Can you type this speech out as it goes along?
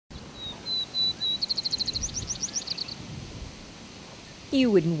You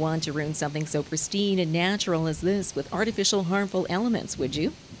wouldn't want to ruin something so pristine and natural as this with artificial harmful elements, would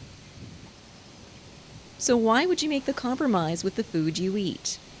you? So why would you make the compromise with the food you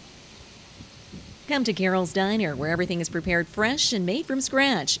eat? Come to Carol's Diner, where everything is prepared fresh and made from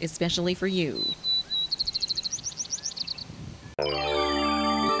scratch, especially for you.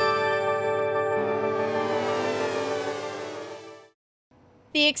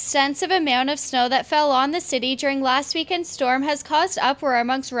 The extensive amount of snow that fell on the city during last weekend's storm has caused uproar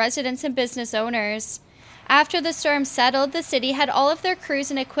amongst residents and business owners. After the storm settled, the city had all of their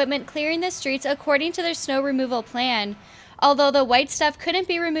crews and equipment clearing the streets according to their snow removal plan, although the white stuff couldn't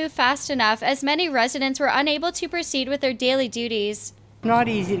be removed fast enough as many residents were unable to proceed with their daily duties. Not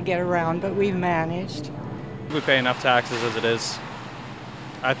easy to get around, but we've managed. We pay enough taxes as it is.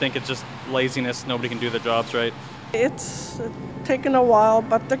 I think it's just laziness. Nobody can do their jobs right. It's taken a while,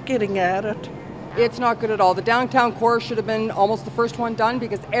 but they're getting at it. It's not good at all. The downtown core should have been almost the first one done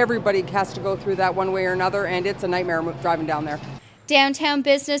because everybody has to go through that one way or another, and it's a nightmare driving down there. Downtown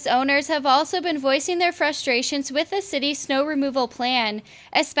business owners have also been voicing their frustrations with the city's snow removal plan,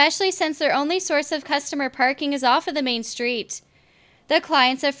 especially since their only source of customer parking is off of the main street. The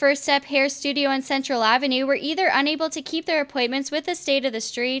clients of First Step Hair Studio on Central Avenue were either unable to keep their appointments with the state of the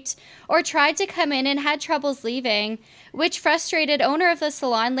street or tried to come in and had troubles leaving, which frustrated owner of the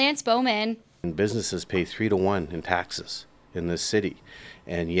salon, Lance Bowman. Businesses pay 3 to 1 in taxes in this city,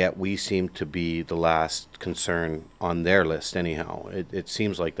 and yet we seem to be the last concern on their list anyhow. It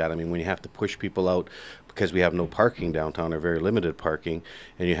seems like that. I mean, when you have to push people out because we have no parking downtown or very limited parking,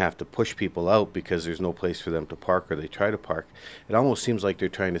 and you have to push people out because there's no place for them to park or they try to park, it almost seems like they're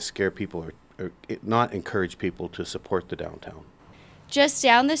trying to scare people or not encourage people to support the downtown. Just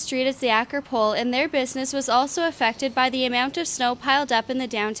down the street is the Acropole, and their business was also affected by the amount of snow piled up in the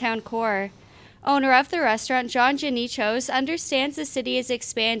downtown core. Owner of the restaurant, John Janichos, understands the city is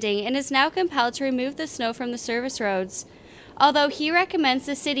expanding and is now compelled to remove the snow from the service roads, although he recommends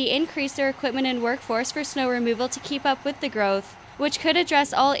the city increase their equipment and workforce for snow removal to keep up with the growth, which could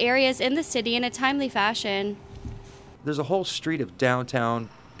address all areas in the city in a timely fashion. There's a whole street of downtown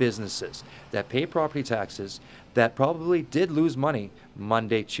businesses that pay property taxes that probably did lose money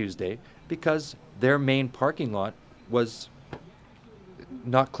Monday, Tuesday, because their main parking lot was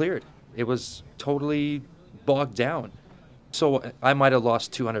not cleared. It was totally bogged down. So I might have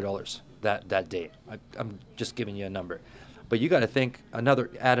lost $200 that day. I'm just giving you a number. But you got to think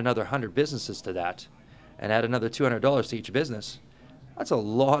add another 100 businesses to that and add another $200 to each business. That's a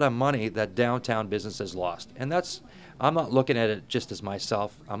lot of money that downtown businesses lost. And I'm not looking at it just as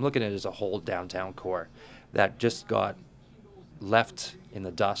myself. I'm looking at it as a whole downtown core that just got left in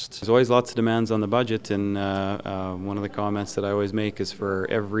the dust. There's always lots of demands on the budget, and one of the comments that I always make is for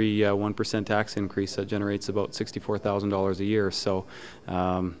every 1% tax increase, that generates about $64,000 a year. So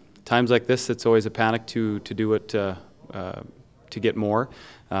times like this, it's always a panic to do it to get more,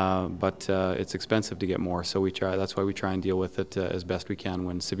 but it's expensive to get more. So that's why we try and deal with it as best we can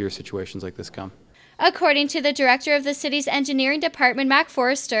when severe situations like this come. According to the director of the city's engineering department, Mac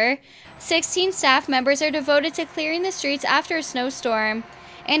Forrester, 16 staff members are devoted to clearing the streets after a snowstorm.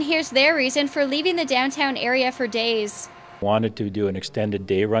 And here's their reason for leaving the downtown area for days. Wanted to do an extended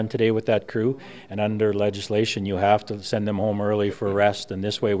day run today with that crew, and under legislation you have to send them home early for rest, and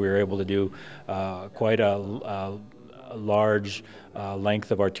this way we were able to do quite a large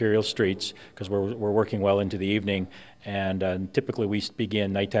length of arterial streets because we're working well into the evening, and typically we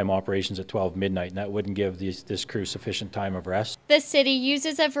begin nighttime operations at 12 midnight, and that wouldn't give this crew sufficient time of rest. The city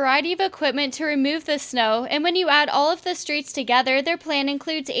uses a variety of equipment to remove the snow, and when you add all of the streets together, their plan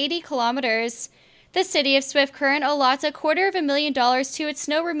includes 80 kilometers. The city of Swift Current allots $250,000 to its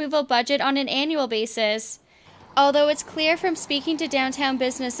snow removal budget on an annual basis. Although it's clear from speaking to downtown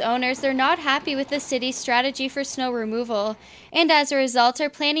business owners they're not happy with the city's strategy for snow removal, and as a result are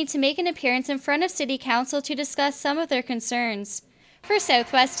planning to make an appearance in front of City Council to discuss some of their concerns. For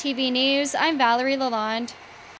Southwest TV News, I'm Valerie Lalonde.